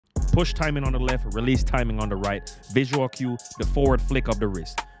push timing on the left, release timing on the right, visual cue, the forward flick of the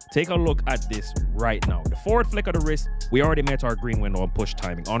wrist. Take a look at this right now. The forward flick of the wrist, we already met our green window on push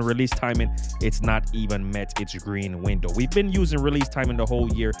timing. On release timing, it's not even met its green window. We've been using release timing the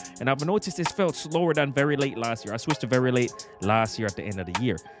whole year, and I've noticed this felt slower than very late last year. I switched to very late last year at the end of the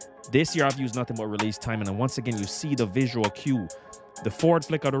year. This year, I've used nothing but release timing, and once again, you see the visual cue, the forward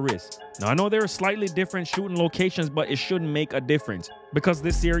flick of the wrist. Now, I know there are slightly different shooting locations, but it shouldn't make a difference because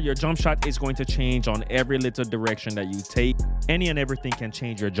this year, your jump shot is going to change on every little direction that you take. Any and everything can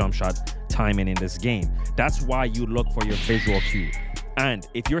change your jump shot timing in this game. That's why you look for your visual cue. And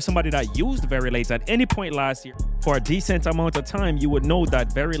if you're somebody that used very late at any point last year for a decent amount of time, you would know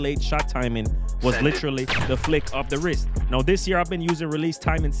that very late shot timing was literally the flick of the wrist. Now this year I've been using release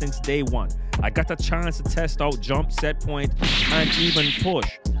timing since day one. I got a chance to test out jump, set point, and even push.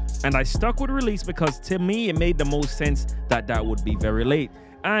 And I stuck with release because to me it made the most sense that that would be very late.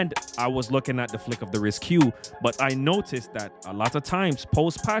 And I was looking at the flick of the wrist cue, but I noticed that a lot of times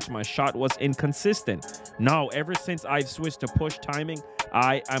post-patch, my shot was inconsistent. Now, ever since I've switched to push timing,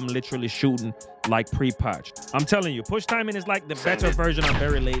 I am literally shooting like pre-patch. I'm telling you, push timing is like the better version of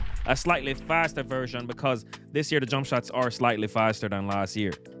very late, a slightly faster version because this year the jump shots are slightly faster than last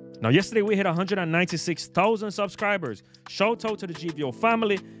year. Now, yesterday we hit 196,000 subscribers. Shout out to the GVO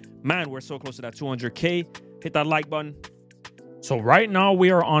family. Man, we're so close to that 200K. Hit that like button. So right now we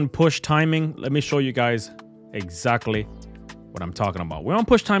are on push timing. Let me show you guys exactly what I'm talking about. We're on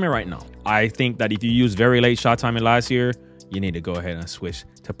push timing right now. I think that if you used very late shot timing last year, you need to go ahead and switch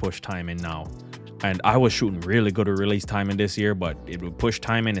to push timing now. And I was shooting really good at release timing this year, but it would push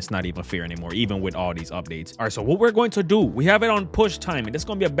timing. It's not even fair anymore, even with all these updates. All right, so what we're going to do, we have it on push timing. This is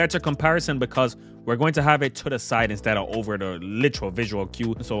going to be a better comparison because we're going to have it to the side instead of over the literal visual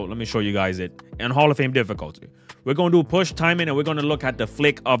cue. So let me show you guys it in Hall of Fame difficulty. We're going to do push timing and we're going to look at the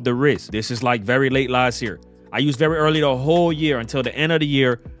flick of the wrist. This is like very late last year. I used very early the whole year until the end of the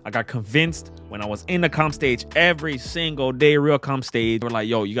year. I got convinced when I was in the comp stage every single day, real comp stage. We're like,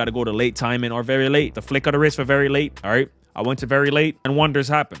 yo, you got to go to late timing or very late. The flick of the wrist for very late. All right. I went to very late and wonders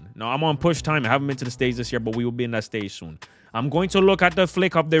happened. Now I'm on push timing. I haven't been to the stage this year, but we will be in that stage soon. I'm going to look at the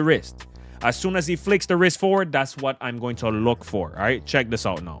flick of the wrist. As soon as he flicks the wrist forward, that's what I'm going to look for. All right. Check this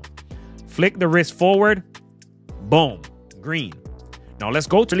out now. Flick the wrist forward. Boom. Green. Now let's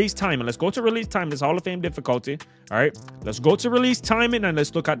go to release timing. Let's go to release time. This Hall of Fame difficulty. All right. Let's go to release timing and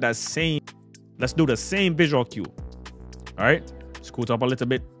let's look at that same. Let's do the same visual cue. All right. Scoot up a little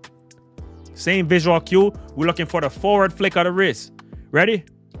bit. Same visual cue. We're looking for the forward flick of the wrist. Ready?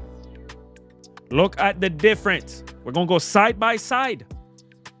 Look at the difference. We're going to go side by side.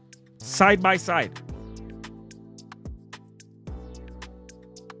 Side by side.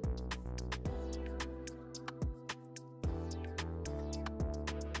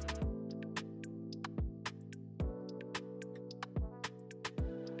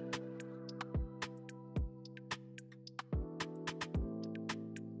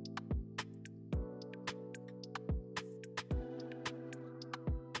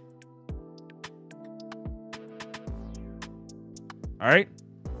 All right.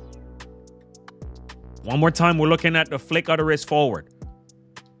 One more time, we're looking at the flick of the wrist forward.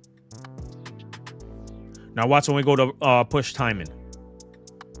 Now watch when we go to push timing.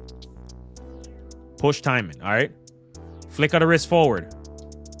 Push timing, all right? Flick of the wrist forward.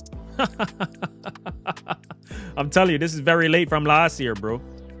 I'm telling you, this is very late from last year, bro.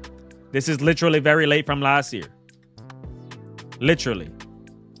 This is literally very late from last year. Literally.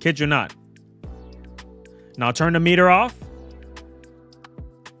 Kid you not. Now turn the meter off.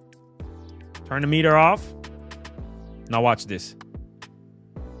 Turn the meter off. Now watch this.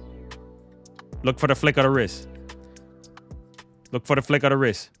 Look for the flick of the wrist. Look for the flick of the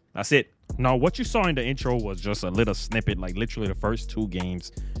wrist. That's it. Now, what you saw in the intro was just a little snippet, like literally the first 2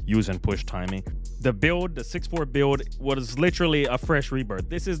 games using push timing. The build, the 6-4 build, was literally a fresh rebirth.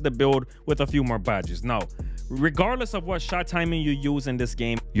 This is the build with a few more badges. Now, regardless of what shot timing you use in this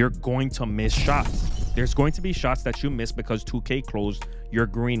game, you're going to miss shots. There's going to be shots that you miss because 2K closed your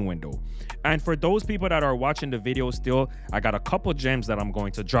green window. And for those people that are watching the video still, I got a couple gems that I'm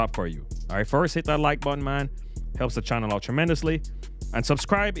going to drop for you. All right, first hit that like button, man. Helps the channel out tremendously. And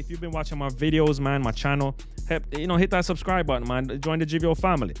subscribe if you've been watching my videos, man, my channel. Hit that subscribe button, man. Join the GVO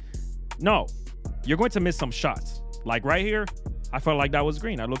family. No, you're going to miss some shots. Like right here, I felt like that was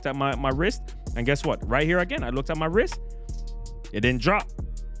green. I looked at my wrist, and guess what? Right here again, I looked at my wrist. It didn't drop.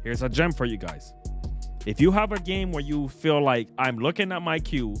 Here's a gem for you guys. If you have a game where you feel like I'm looking at my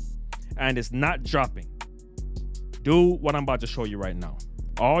cue and it's not dropping, do what I'm about to show you right now.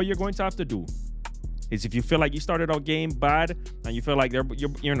 All you're going to have to do is if you feel like you started out game bad and you feel like you're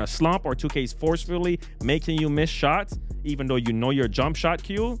in a slump, or 2K is forcefully making you miss shots, even though you know your jump shot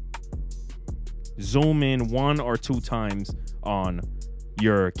cue, zoom in 1 or 2 times on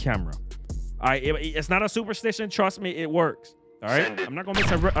your camera. It's not a superstition. Trust me, it works. All right, I'm not gonna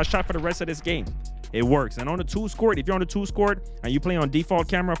miss a shot for the rest of this game. It works. And on the 2 scored, if you're on the 2 scored and you play on default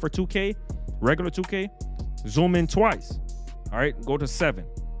camera for 2K, regular 2K, zoom in twice. All right, go to 7.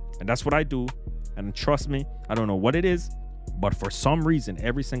 And that's what I do. And trust me, I don't know what it is, but for some reason,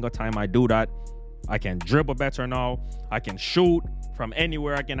 every single time I do that, I can dribble better now. I can shoot from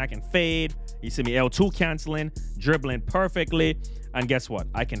anywhere. I can fade. You see me L2 canceling, dribbling perfectly. And guess what?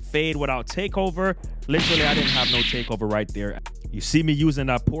 I can fade without takeover. Literally, I didn't have no takeover right there. You see me using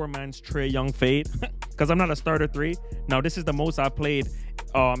that poor man's Trae Young fade because I'm not a starter 3. Now, this is the most I've played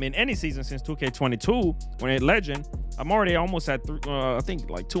in any season since 2K22 when it Legend. I'm already almost at, I think,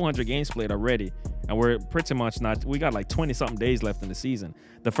 like 200 games played already. And we're pretty much not, we got like 20-something days left in the season.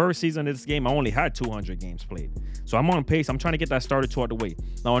 The first season of this game, I only had 200 games played. So I'm on pace. I'm trying to get that starter 2 out the way.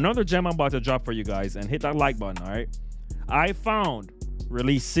 Now, another gem I'm about to drop for you guys, and hit that like button, all right? I found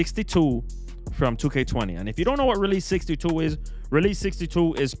release 62 from 2K20. And if you don't know what release 62 is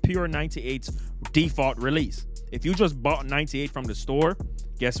pure 98's default release. If you just bought 98 from the store,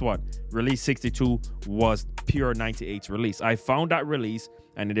 guess what? Release 62 was pure 98's release. I found that release,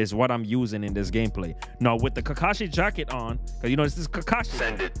 and it is what I'm using in this gameplay. Now, with the Kakashi jacket on, because you know this is Kakashi.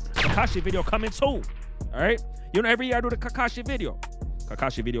 Send it. Kakashi video coming soon. All right? You know, every year I do the Kakashi video.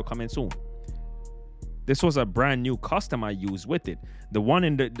 Kakashi video coming soon. This was a brand new custom I used with it. The one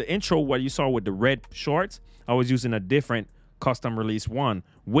in the intro where you saw with the red shorts, I was using a different custom release one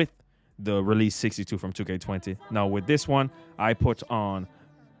with the release 62 from 2K20. Now with this one, I put on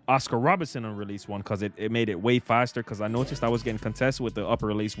Oscar Robertson on release 1 because it made it way faster, because I noticed I was getting contested with the upper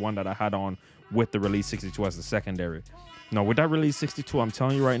release 1 that I had on with the release 62 as the secondary. Now with that release 62, I'm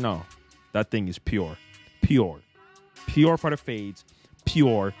telling you right now, that thing is pure. Pure for the fades,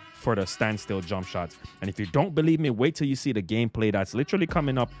 pure for the standstill jump shots. And if you don't believe me, wait till you see the gameplay that's literally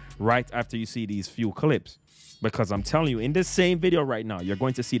coming up right after you see these few clips. Because I'm telling you, in this same video right now, you're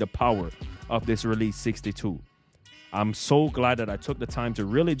going to see the power of this release 62. I'm so glad that I took the time to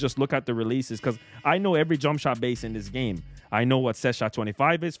really just look at the releases, because I know every jump shot base in this game. I know what set shot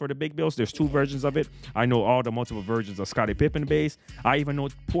 25 is for the big builds. There's 2 versions of it. I know all the multiple versions of Scottie Pippen base. I even know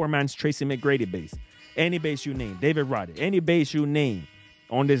poor man's Tracy McGrady base. Any base you name, David Roddy, any base you name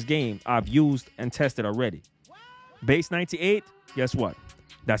on this game, I've used and tested already. Base 98, guess what?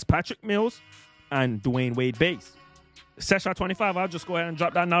 That's Patrick Mills and Dwayne Wade base. Set shot 25, I'll just go ahead and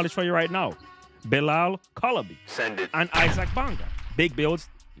drop that knowledge for you right now. Bilal Colaby. Send it. And Isaac Bonga. Big builds,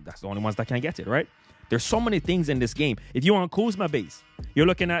 that's the only ones that can get it, right? There's so many things in this game. If you want Kuzma base, you're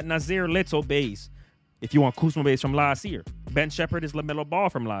looking at Nazir Little base. If you want Kuzma base from last year, Ben Shepherd is LaMelo Ball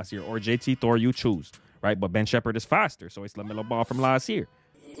from last year, or JT Thor, you choose, right? But Ben Shepherd is faster, so it's LaMelo Ball from last year.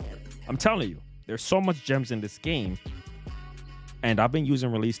 I'm telling you, there's so much gems in this game. And I've been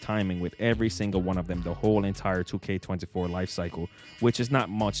using release timing with every single one of them the whole entire 2K24 life cycle, which is not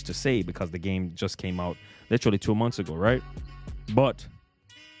much to say because the game just came out literally 2 months ago, right? But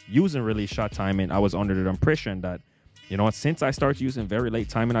using release shot timing, I was under the impression that, you know what, since I started using very late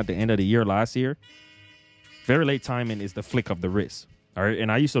timing at the end of the year last year, very late timing is the flick of the wrist, all right?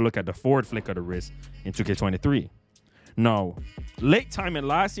 And I used to look at the forward flick of the wrist in 2K23. Now, late timing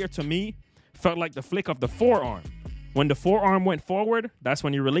last year to me felt like the flick of the forearm. When the forearm went forward, that's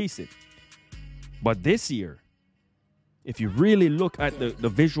when you release it. But this year, if you really look at the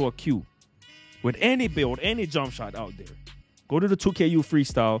visual cue, with any build, any jump shot out there, go to the 2KU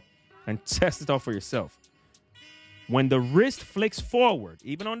freestyle and test it out for yourself. When the wrist flicks forward,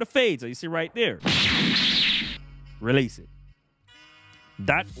 even on the fades, you see right there, release it.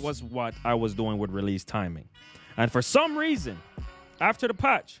 That was what I was doing with release timing. And for some reason, after the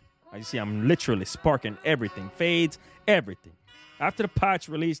patch, you see I'm literally sparking everything, fades, everything. After the patch,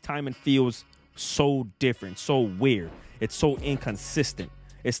 release timing feels so different, so weird. It's so inconsistent.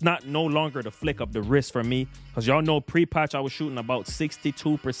 It's not no longer the flick of the wrist for me, because y'all know pre-patch I was shooting about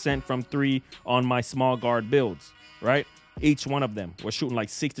 62% from 3 on my small guard builds, right? Each one of them was shooting like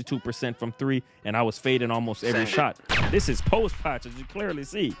 62% from 3, and I was fading almost every shot. This is post-patch, as you clearly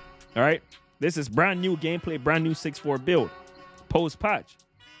see, all right? This is brand new gameplay, brand new 6-4 build, post-patch.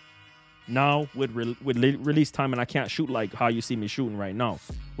 Now with release timing, I can't shoot like how you see me shooting right now.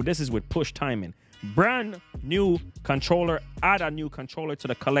 Well, this is with push timing. Brand new controller. Add a new controller to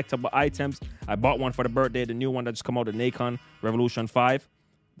the collectible items. I bought one for the birthday, the new one that just come out, the Nacon Revolution 5,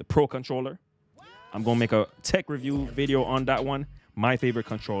 the Pro controller. I'm gonna make a tech review video on that one. My favorite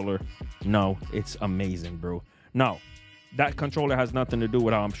controller. No, it's amazing, bro. Now, that controller has nothing to do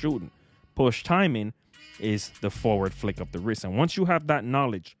with how I'm shooting. Push timing is the forward flick of the wrist. And once you have that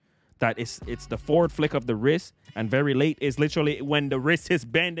knowledge that it's the forward flick of the wrist, and very late is literally when the wrist is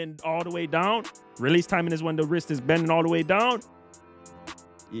bending all the way down. Release timing is when the wrist is bending all the way down.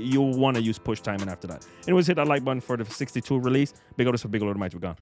 You'll want to use push timing after that. Anyways, hit that like button for the 62 release. Big up this for Big Lord Might. We're gone.